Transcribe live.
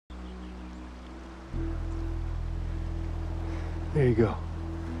There you go.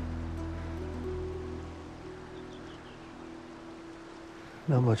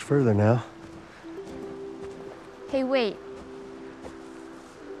 Not much further now. Hey, wait.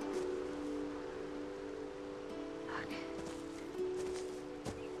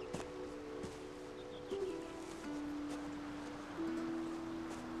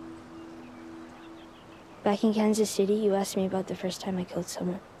 Back in Kansas City, you asked me about the first time I killed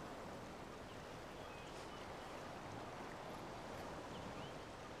someone.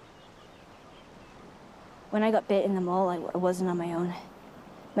 When I got bit in the mall, I wasn't on my own.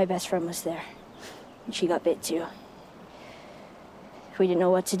 My best friend was there, and she got bit too. We didn't know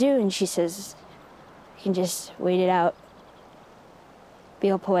what to do, and she says, we can just wait it out, be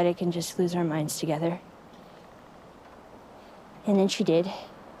all poetic and just lose our minds together. And then she did,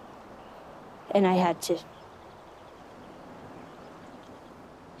 and I had to.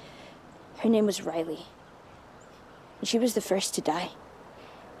 Her name was Riley, and she was the first to die.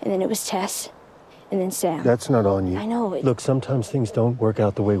 And then it was Tess, and then Sam. That's not on you. I know. Look, sometimes things don't work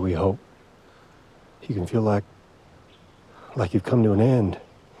out the way we hope. You can feel like you've come to an end,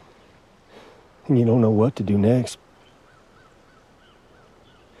 and you don't know what to do next.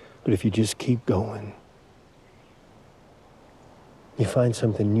 But if you just keep going, you find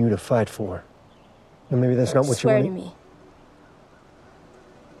something new to fight for. And maybe that's not what you want. Swear to me.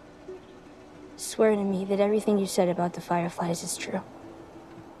 Swear to me that everything you said about the Fireflies is true.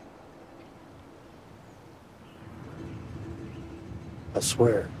 I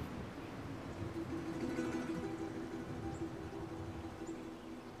swear.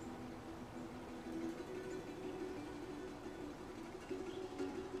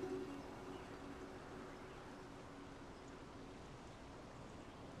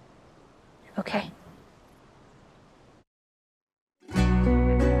 Okay.